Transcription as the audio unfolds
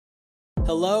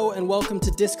Hello and welcome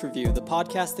to Disc Review, the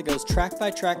podcast that goes track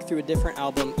by track through a different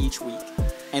album each week.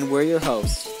 And we're your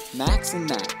hosts, Max and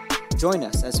Matt. Join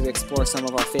us as we explore some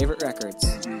of our favorite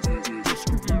records.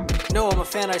 No, I'm a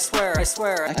fan, I swear.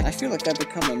 I feel like I've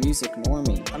become a music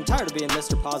normie. I'm tired of being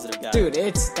Mr. Positive Guy. Dude,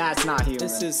 that's not human.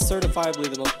 This is certifiably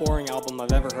the most boring album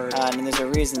I've ever heard. And there's a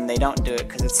reason they don't do it,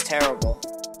 because it's terrible.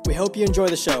 We hope you enjoy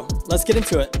the show. Let's get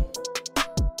into it.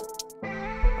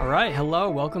 Alright, hello,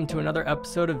 welcome to another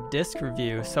episode of Disc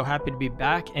Review. So happy to be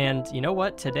back, and you know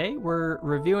what? Today we're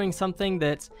reviewing something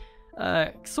that's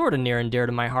sort of near and dear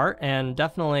to my heart, and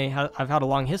definitely I've had a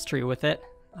long history with it.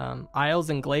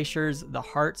 Isles and Glaciers, The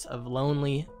Hearts of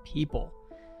Lonely People.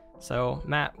 So,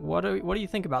 Matt, what do you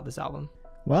think about this album?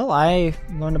 Well, I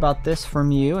learned about this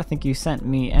from you. I think you sent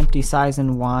me Empty Sighs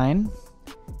and Wine,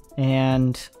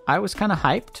 and I was kind of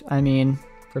hyped. I mean,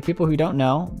 for people who don't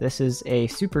know, this is a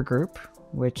supergroup,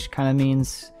 which kind of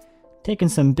means taking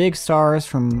some big stars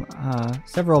from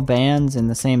several bands in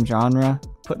the same genre,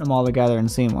 putting them all together and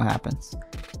seeing what happens.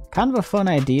 Kind of a fun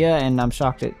idea, and I'm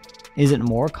shocked it isn't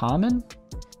more common.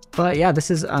 But yeah, this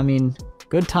is,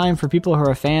 good time for people who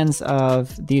are fans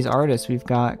of these artists. We've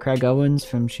got Craig Owens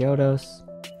from Chiodos,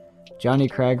 Johnny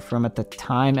Craig from, at the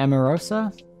time,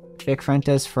 Emarosa, Vic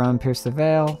Fuentes from Pierce the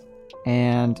Veil,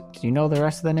 and do you know the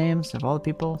rest of the names of all the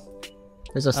people?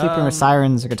 There's a Sleeping with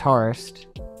Sirens guitarist.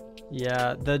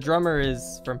 Yeah, the drummer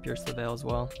is from Pierce the Veil as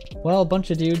well. Well, a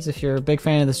bunch of dudes. If you're a big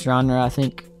fan of this genre, I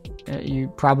think you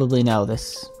probably know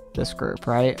this group,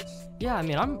 right? Yeah,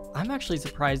 I'm actually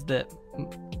surprised that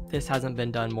this hasn't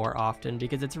been done more often,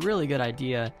 because it's a really good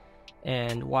idea.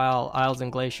 And while Isles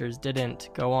and Glaciers didn't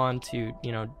go on to,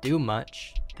 do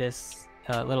much, this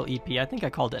little EP, I think I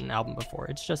called it an album before.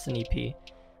 It's just an EP.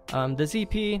 This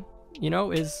EP,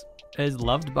 is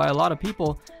loved by a lot of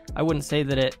people. I wouldn't say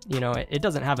that it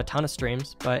doesn't have a ton of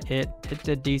streams, but it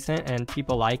did decent and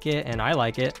people like it and I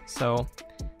like it. So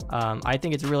I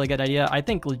think it's a really good idea. I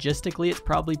think logistically it's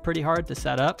probably pretty hard to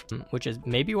set up, which is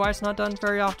maybe why it's not done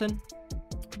very often.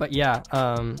 But yeah,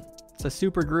 it's a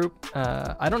super group.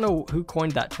 I don't know who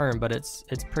coined that term, but it's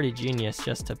pretty genius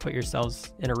just to put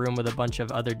yourselves in a room with a bunch of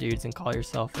other dudes and call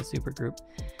yourself a super group.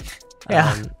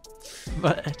 Yeah.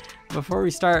 But before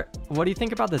we start, what do you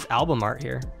think about this album art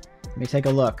here? Let me take a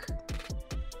look.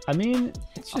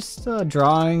 It's just a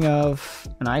drawing of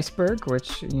an iceberg,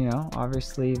 which,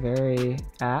 obviously very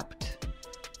apt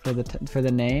for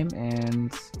the name.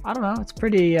 And I don't know, it's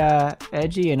pretty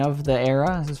edgy and of the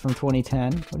era. This is from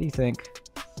 2010. What do you think?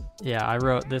 Yeah, I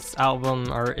wrote this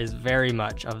album art is very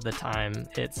much of the time.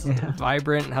 It's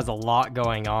vibrant, has a lot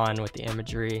going on with the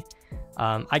imagery.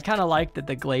 I kind of like that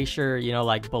the glacier,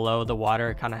 like below the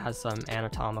water, kind of has some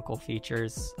anatomical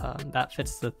features. That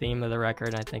fits the theme of the record,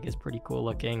 and I think is pretty cool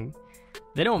looking.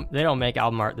 They don't make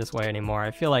album art this way anymore.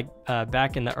 I feel like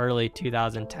back in the early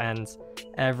 2010s,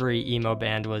 every emo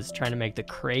band was trying to make the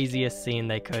craziest scene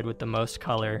they could with the most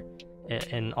color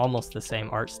in almost the same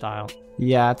art style.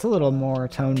 Yeah, it's a little more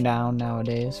toned down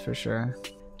nowadays, for sure.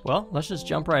 Well, let's just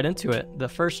jump right into it. The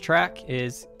first track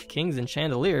is Kings and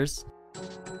Chandeliers.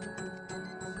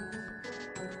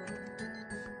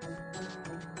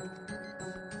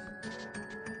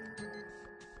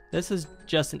 This is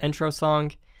just an intro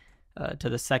song to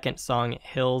the second song,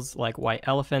 Hills Like White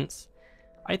Elephants.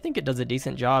 I think it does a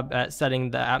decent job at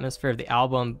setting the atmosphere of the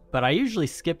album, but I usually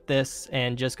skip this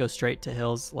and just go straight to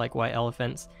Hills Like White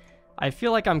Elephants. I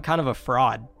feel like I'm kind of a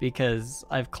fraud because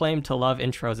I've claimed to love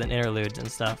intros and interludes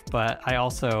and stuff, but I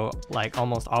also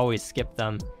almost always skip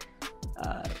them.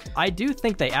 I do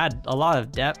think they add a lot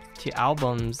of depth to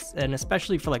albums, and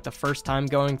especially for the first time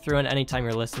going through, and anytime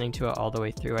you're listening to it all the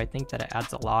way through, I think that it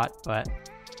adds a lot, but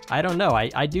I don't know.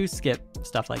 I do skip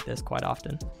stuff like this quite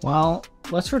often. Well,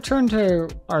 let's return to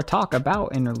our talk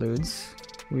about interludes.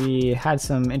 We had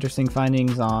some interesting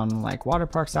findings on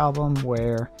Waterpark's album,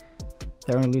 where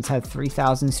their interludes had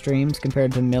 3,000 streams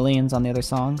compared to millions on the other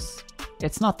songs.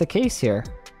 It's not the case here.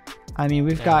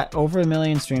 We've got over 1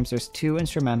 million streams. There's 2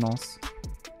 instrumentals.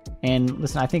 And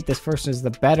listen, I think this first is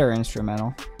the better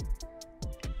instrumental.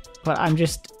 But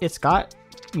it's got,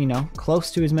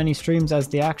 close to as many streams as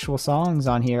the actual songs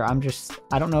on here.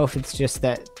 I don't know if it's just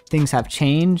that things have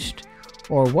changed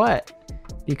or what,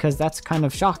 because that's kind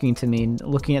of shocking to me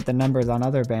looking at the numbers on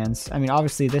other bands.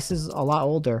 Obviously this is a lot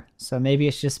older, so maybe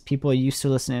it's just people used to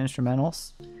listen to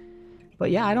instrumentals. But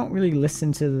yeah, I don't really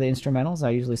listen to the instrumentals. I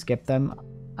usually skip them.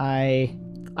 I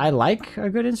like a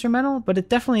good instrumental, but it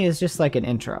definitely is just like an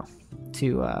intro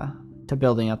to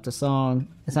building up the song.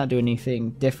 It's not doing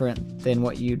anything different than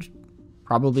what you'd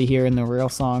probably hear in the real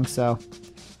song. So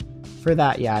for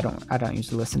that, yeah, I don't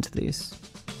usually listen to these.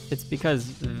 it's because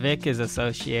Vic is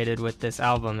associated with this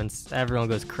album, and everyone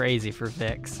goes crazy for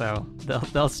Vic, so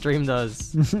they'll stream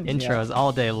those intros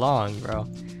all day long, bro.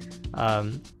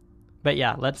 But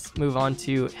yeah, let's move on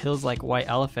to Hills Like White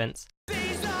Elephants.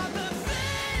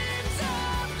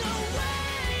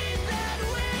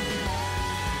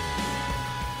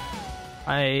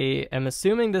 I am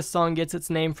assuming this song gets its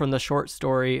name from the short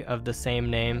story of the same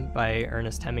name by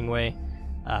Ernest Hemingway.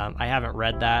 I haven't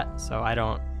read that, so I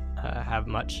don't have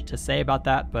much to say about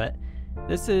that, but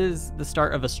this is the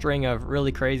start of a string of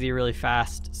really crazy, really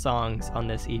fast songs on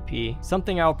this EP.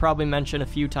 Something I'll probably mention a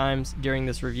few times during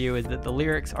this review is that the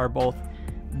lyrics are both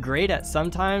great at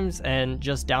sometimes and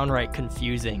just downright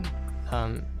confusing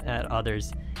at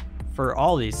others. For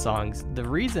all these songs, the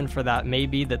reason for that may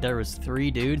be that there was 3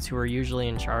 dudes who were usually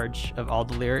in charge of all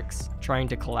the lyrics trying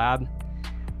to collab.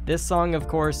 This song, of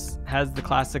course, has the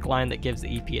classic line that gives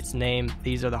the EP its name: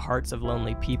 "These are the hearts of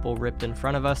lonely people ripped in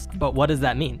front of us." But what does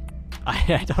that mean?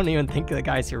 I don't even think the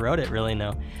guys who wrote it really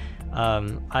know.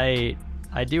 I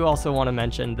do also want to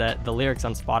mention that the lyrics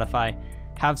on Spotify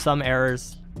have some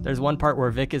errors. There's one part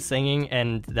where Vic is singing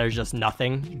and there's just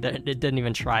nothing. It didn't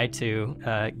even try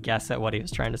to guess at what he was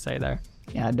trying to say there.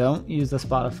 Yeah, don't use the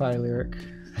Spotify lyric.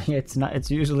 It's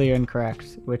usually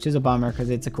incorrect, which is a bummer because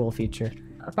it's a cool feature.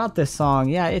 About this song,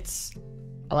 yeah, I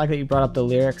like that you brought up the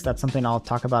lyrics. That's something I'll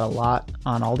talk about a lot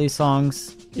on all these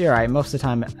songs. You're right, most of the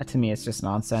time, to me, it's just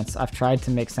nonsense. I've tried to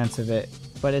make sense of it,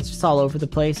 but it's just all over the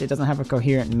place. It doesn't have a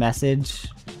coherent message,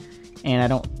 and I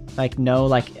don't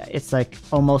it's like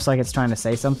almost like it's trying to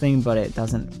say something, but it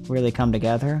doesn't really come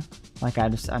together. Like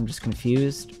I'm just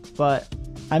confused. But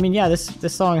I mean, yeah,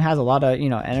 this song has a lot of,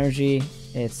 energy.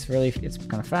 It's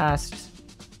kind of fast.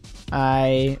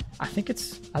 I think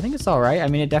it's all right. I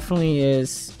mean, it definitely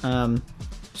is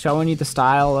showing you the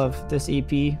style of this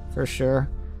EP for sure.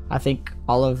 I think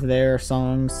all of their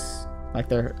songs, like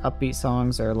their upbeat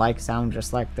songs, sound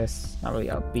just like this. Not really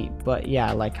upbeat, but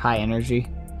yeah, like high energy.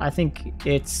 I think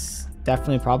it's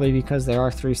definitely probably because there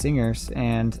are 3 singers,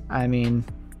 and I mean,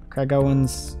 Craig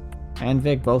Owens and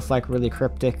Vic both like really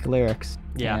cryptic lyrics.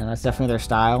 Yeah, and that's definitely their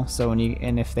style. So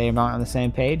if they aren't on the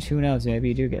same page, who knows? Maybe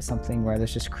you do get something where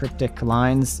there's just cryptic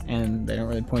lines and they don't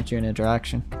really point you in a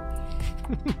direction.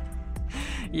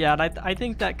 Yeah, and I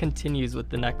think that continues with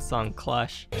the next song,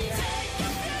 Clush.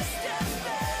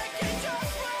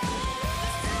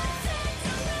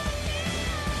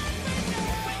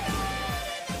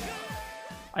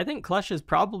 I think Clush is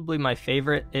probably my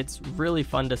favorite. It's really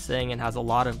fun to sing and has a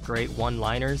lot of great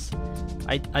one-liners.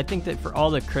 I think that for all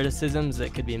the criticisms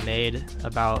that could be made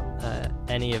about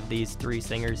any of these 3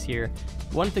 singers here,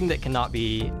 one thing that cannot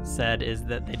be said is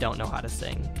that they don't know how to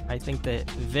sing. I think that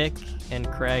Vic and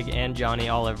Craig and Johnny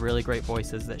all have really great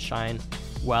voices that shine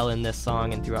well in this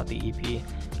song and throughout the EP.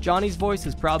 Johnny's voice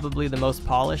is probably the most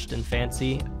polished and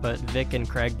fancy, but Vic and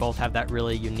Craig both have that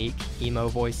really unique emo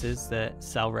voices that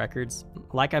sell records.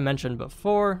 Like I mentioned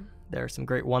before, there are some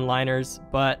great one-liners,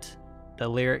 but the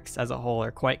lyrics as a whole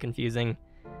are quite confusing.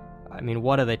 I mean,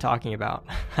 what are they talking about?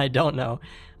 I don't know.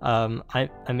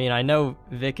 I mean, I know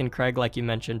Vic and Craig, like you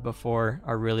mentioned before,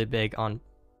 are really big on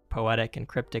poetic and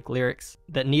cryptic lyrics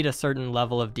that need a certain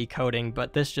level of decoding,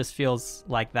 but this just feels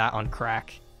like that on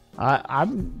crack. I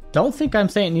don't think I'm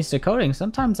saying it needs decoding.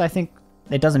 Sometimes I think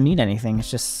it doesn't mean anything. It's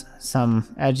just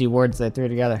some edgy words they threw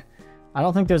together. I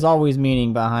don't think there's always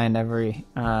meaning behind every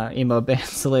emo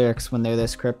band's lyrics when they're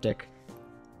this cryptic.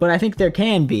 But I think there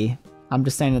can be. I'm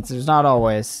just saying that there's not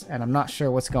always, and I'm not sure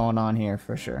what's going on here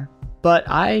for sure. But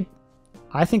I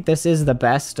think this is the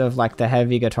best of like the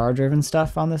heavy guitar-driven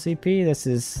stuff on this EP. This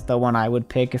is the one I would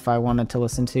pick if I wanted to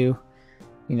listen to,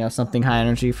 something high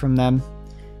energy from them.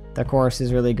 The chorus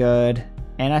is really good,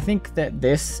 and I think that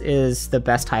this is the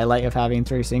best highlight of having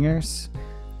 3 singers.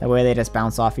 The way they just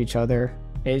bounce off each other.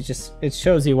 It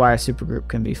shows you why a supergroup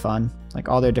can be fun. Like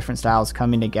all their different styles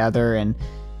coming together and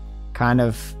kind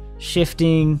of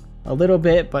shifting a little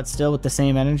bit, but still with the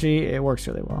same energy. It works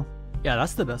really well. Yeah,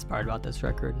 that's the best part about this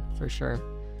record, for sure.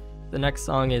 The next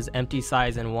song is Empty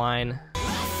Sighs and Wine.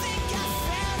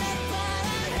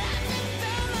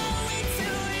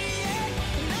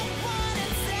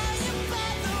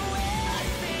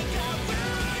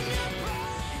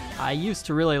 I used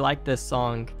to really like this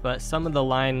song, but some of the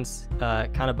lines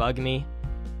kind of bug me,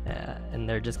 and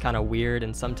they're just kind of weird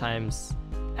and sometimes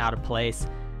out of place.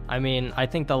 I mean, I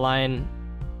think the line,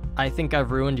 "I think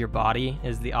I've ruined your body,"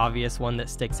 is the obvious one that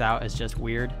sticks out as just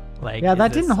weird. Like, yeah,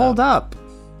 that didn't hold up.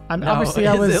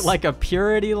 Is it like a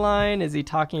purity line? Is he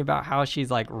talking about how she's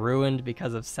like ruined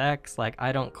because of sex? Like,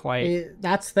 I don't quite.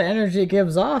 That's the energy it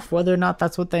gives off. Whether or not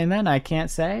that's what they meant, I can't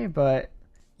say, but.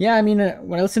 Yeah, I mean,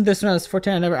 when I listened to this when I was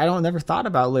 14, I never thought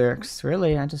about lyrics,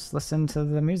 really. I just listened to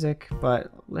the music. But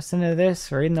listening to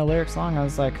this, reading the lyrics along, I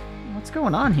was like, what's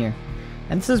going on here?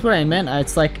 And this is what I meant.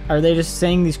 It's like, are they just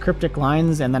saying these cryptic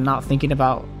lines and then not thinking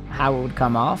about how it would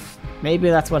come off? Maybe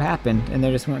that's what happened, and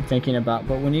they just weren't thinking about.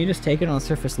 But when you just take it on the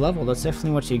surface level, that's definitely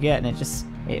what you get,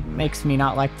 and it makes me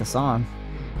not like the song.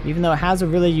 Even though it has a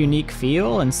really unique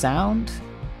feel and sound,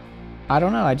 I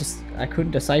don't know. I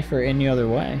couldn't decipher it any other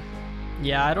way.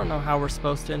 Yeah, I don't know how we're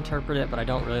supposed to interpret it, but I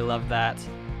don't really love that.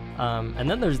 And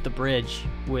then there's the bridge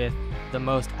with the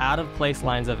most out-of-place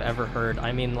lines I've ever heard.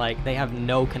 I mean, like, they have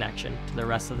no connection to the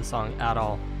rest of the song at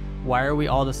all. Why are we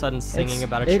all of a sudden singing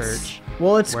about a church?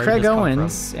 Well, it's Craig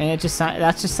Owens, and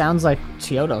that just sounds like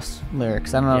Chiodos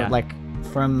lyrics. I don't know, like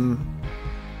from,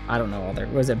 I don't know,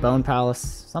 was it Bone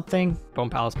Palace something?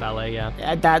 Bone Palace Ballet,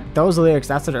 yeah. Those lyrics,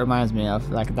 that's what it reminds me of,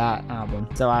 like that album.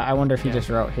 So I wonder if he just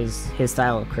wrote his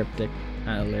style of cryptic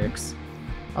lyrics.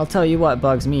 I'll tell you what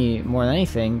bugs me more than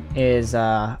anything is,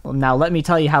 now let me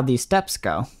tell you how these steps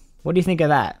go. What do you think of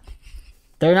that?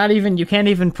 You can't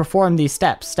even perform these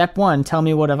steps. Step 1, tell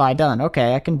me what have I done.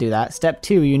 Okay, I can do that. Step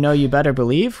 2, you better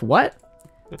believe. What?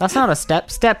 That's not a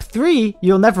step. Step 3,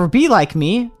 you'll never be like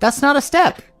me. That's not a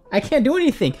step. I can't do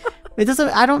anything. It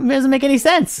doesn't make any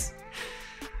sense.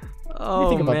 Oh,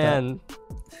 think about man.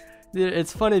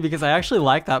 It's funny because I actually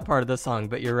like that part of the song,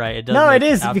 but you're right. It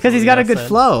is because he's got a good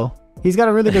flow. He's got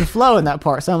a really good flow in that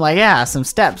part. So I'm like, yeah, some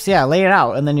steps. Yeah, lay it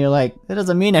out. And then you're like, that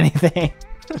doesn't mean anything.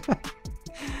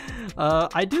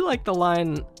 I do like the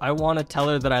line, I want to tell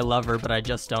her that I love her, but I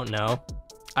just don't know.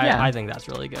 I think that's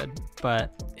really good.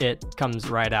 But it comes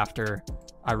right after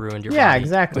I ruined your body. Yeah,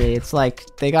 exactly. It's like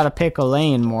they got to pick a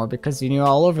lane more because you're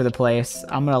all over the place.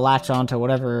 I'm going to latch on to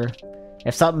whatever.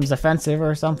 If something's offensive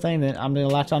or something, then I'm going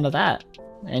to latch onto that.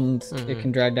 And it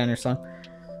can drag down your song.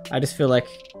 I just feel like,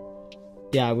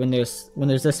 yeah, when there's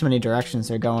this many directions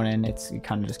they're going in, you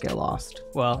kind of just get lost.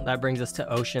 Well, that brings us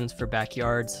to Oceans for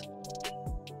Backyards.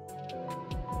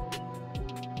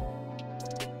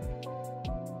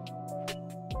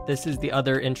 This is the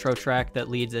other intro track that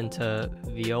leads into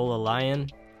Viola Lion.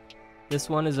 This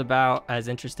one is about as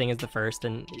interesting as the first,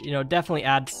 and definitely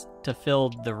adds to fill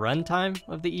the runtime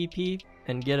of the EP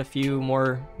and get a few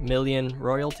more million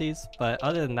royalties. But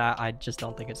other than that, I just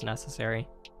don't think it's necessary.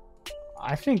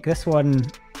 I think this one,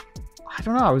 I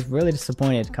don't know, I was really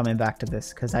disappointed coming back to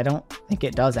this because I don't think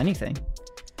it does anything.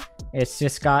 It's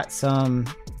just got some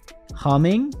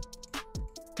humming,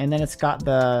 and then it's got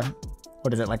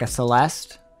like a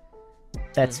Celeste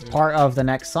that's part of the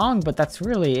next song, but that's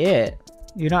really it.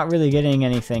 You're not really getting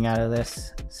anything out of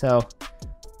this. So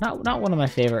not one of my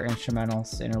favorite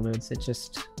instrumentals, interludes. It's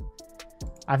just,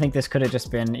 I think this could have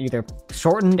just been either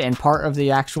shortened and part of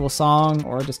the actual song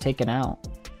or just taken out.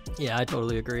 Yeah, I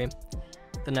totally agree.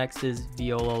 The next is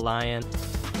Viola Lion.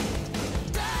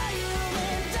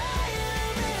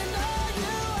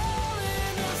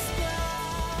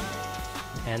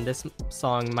 And this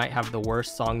song might have the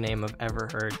worst song name I've ever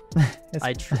heard.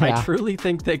 I truly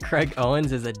think that Craig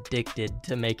Owens is addicted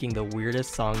to making the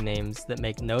weirdest song names that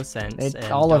make no sense.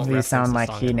 All of these sound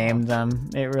like he named them.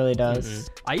 It really does.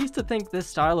 I used to think this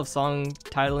style of song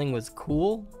titling was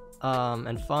cool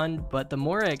and fun, but the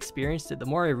more I experienced it, the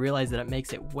more I realized that it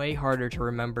makes it way harder to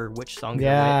remember which songs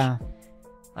are which.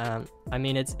 I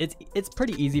mean, it's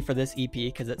pretty easy for this EP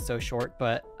because it's so short,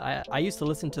 but I used to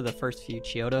listen to the first few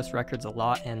Chiodos records a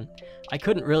lot, and I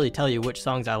couldn't really tell you which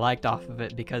songs I liked off of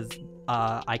it because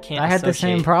I can't. I had the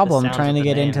same problem trying to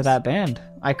get into that band.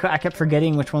 I kept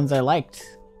forgetting which ones I liked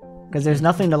because there's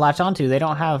nothing to latch onto. They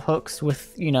don't have hooks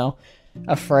with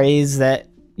a phrase that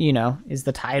is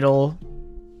the title,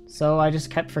 so I just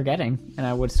kept forgetting, and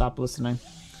I would stop listening.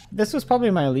 This was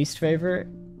probably my least favorite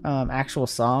actual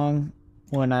song.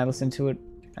 When I listened to it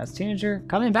as a teenager,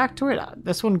 coming back to it,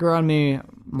 this one grew on me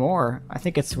more. I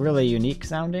think it's really unique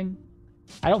sounding.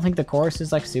 I don't think the chorus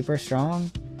is like super strong,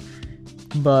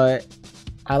 but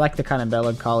I like the kind of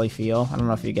melancholy feel. I don't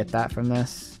know if you get that from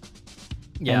this.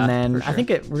 Yeah, and then for sure. I think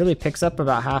it really picks up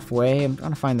about halfway. I'm trying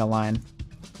to find the line.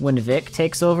 When Vic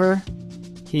takes over,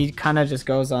 he kind of just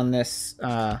goes on this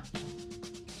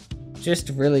just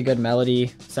really good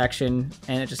melody section,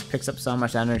 and it just picks up so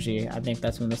much energy. I think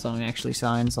that's when the song actually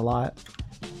shines a lot.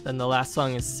 Then the last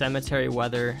song is Cemetery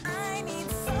Weather.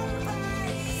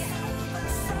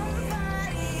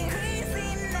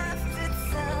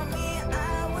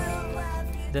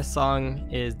 This song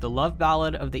is the love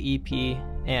ballad of the EP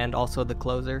and also the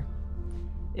closer.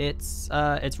 It's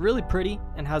really pretty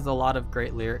and has a lot of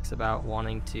great lyrics about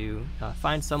wanting to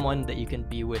find someone that you can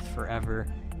be with forever,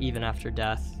 even after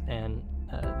death. And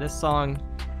this song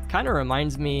kind of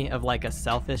reminds me of like a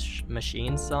Selfish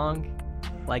Machine song.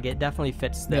 Like it definitely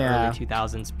fits the Yeah. early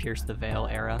 2000s Pierce the Veil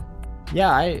era.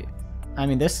 Yeah, I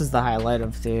mean, this is the highlight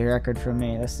of the record for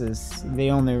me. This is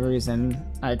the only reason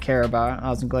I care about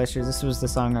Isles and Glaciers. This was the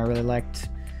song I really liked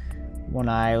when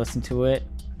I listened to it.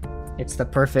 It's the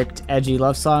perfect edgy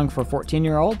love song for a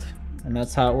 14-year-old, and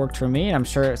that's how it worked for me. And I'm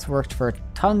sure it's worked for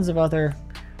tons of other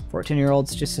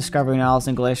 14-year-olds just discovering Isles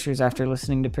and Glaciers after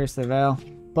listening to Pierce the Veil.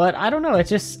 But I don't know, I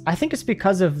think it's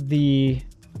because of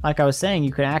like I was saying,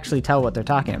 you can actually tell what they're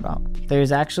talking about.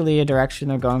 There's actually a direction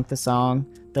they're going with the song.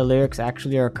 The lyrics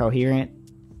actually are coherent,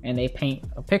 and they paint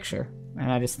a picture. And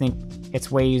I just think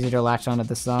it's way easier to latch onto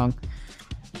the song.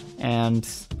 And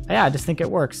yeah, I just think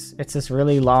it works. It's this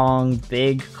really long,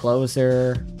 big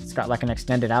closer. It's got like an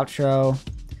extended outro,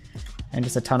 and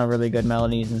just a ton of really good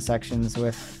melodies and sections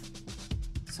with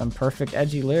some perfect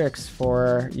edgy lyrics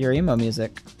for your emo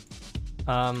music.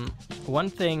 One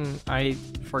thing I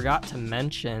forgot to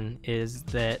mention is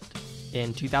that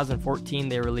in 2014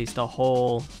 they released a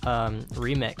whole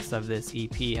remix of this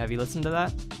EP. Have you listened to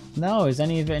that? No, is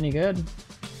any of it any good?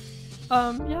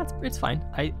 Yeah, it's fine.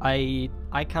 I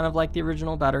kind of like the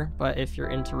original better, but if you're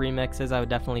into remixes, I would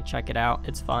definitely check it out.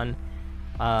 It's fun.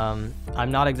 I'm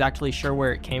not exactly sure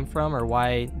where it came from or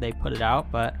why they put it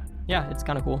out, but yeah, it's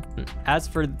kind of cool. As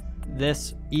for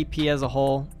this EP as a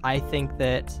whole, I think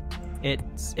that it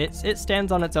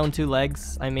stands on its own two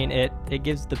legs. I mean, it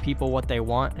gives the people what they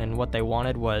want, and what they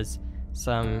wanted was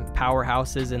some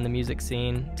powerhouses in the music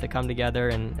scene to come together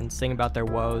and sing about their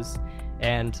woes.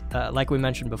 And like we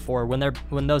mentioned before,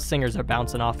 when those singers are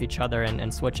bouncing off each other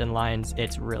and switching lines,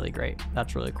 it's really great.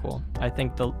 That's really cool. I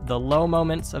think the low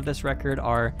moments of this record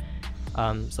are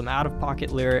some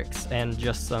out-of-pocket lyrics and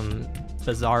just some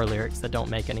bizarre lyrics that don't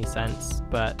make any sense.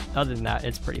 But other than that,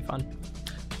 it's pretty fun.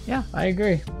 Yeah, I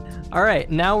agree. All right,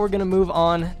 now we're going to move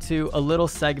on to a little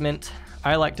segment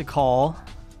I like to call...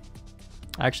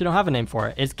 I actually don't have a name for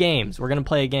it. It's games. We're going to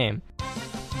play a game.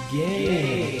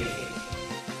 Game.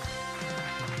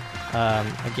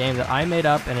 A game that I made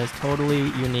up and is totally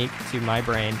unique to my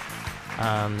brain.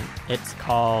 It's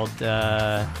called...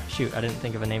 shoot, I didn't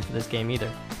think of a name for this game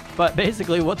either. But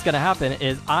basically what's going to happen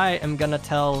is I am going to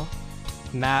tell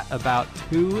Matt about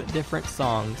 2 different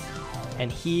songs, and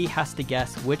he has to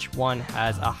guess which one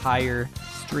has a higher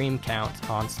stream count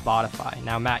on Spotify.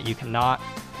 Now, Matt, you cannot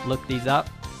look these up.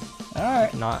 All right.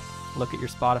 You cannot look at your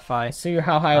Spotify. See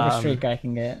how high of a streak I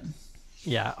can get.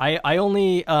 Yeah, I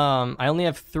only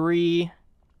have 3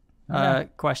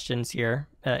 questions here.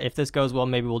 If this goes well,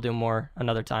 maybe we'll do more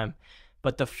another time.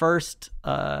 But the first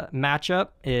matchup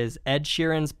is Ed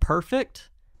Sheeran's Perfect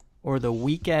or The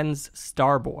Weeknd's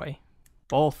Starboy.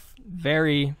 Both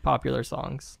very popular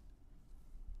songs.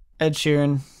 Ed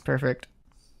Sheeran, Perfect.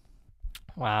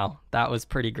 Wow, that was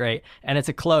pretty great. And it's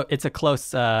a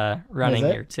close running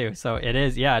here too. So it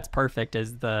is, yeah, it's Perfect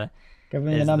is the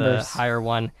higher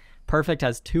one. Perfect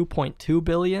has 2.2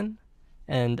 billion,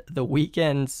 and The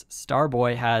Weeknd's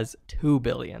Starboy has 2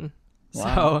 billion.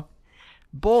 Wow. So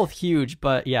both huge,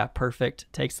 but yeah,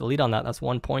 Perfect takes the lead on that. That's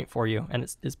 1 point for you, and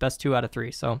it's best 2 out of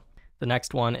 3. So the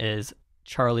next one is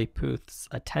Charlie Puth's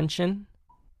Attention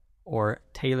or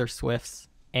Taylor Swift's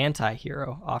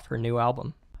Anti-Hero off her new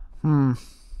album.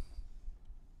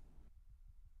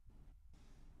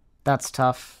 That's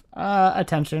tough.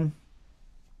 Attention.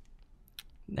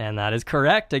 And that is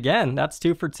correct. Again, that's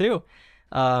 2 for 2.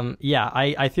 Yeah,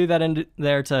 I threw that in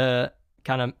there to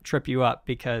kind of trip you up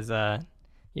because,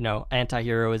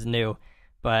 Anti-Hero is new.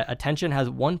 But Attention has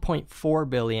 1.4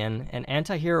 billion, and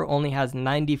Anti-Hero only has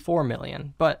 94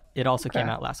 million. But it also came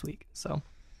out last week. So,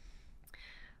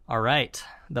 all right,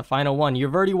 the final one.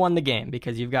 You've already won the game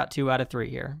because you've got 2 out of 3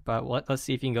 here. But let's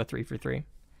see if you can go 3 for 3.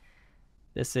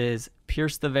 This is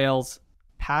Pierce the Veil's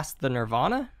Past the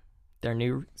Nirvana, their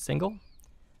new single,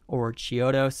 or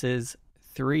Chiodos'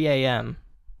 3 a.m.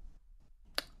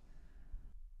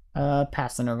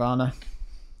 Past the Nirvana.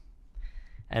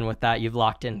 And with that, you've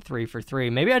locked in 3 for 3.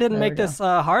 Maybe I didn't make this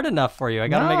hard enough for you. I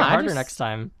got to make it harder next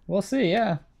time. We'll see,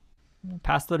 yeah.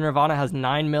 Past the Nirvana has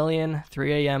 9 million.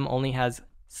 3 a.m. only has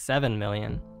 7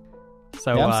 million.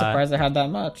 So yeah, I'm surprised I had that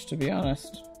much, to be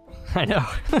honest. I know.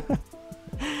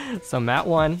 So Matt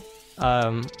won.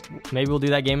 Maybe we'll do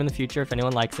that game in the future if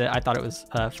anyone likes it. I thought it was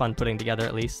fun putting together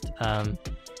at least.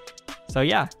 So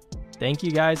yeah, thank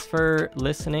you guys for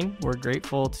listening. We're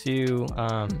grateful to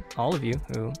all of you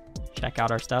who check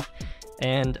out our stuff.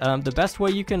 And the best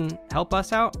way you can help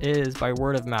us out is by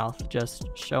word of mouth. Just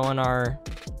showing our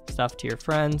stuff to your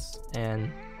friends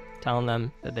and telling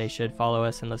them that they should follow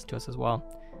us and listen to us as well.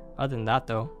 Other than that,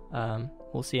 though,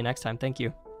 we'll see you next time. Thank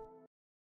you.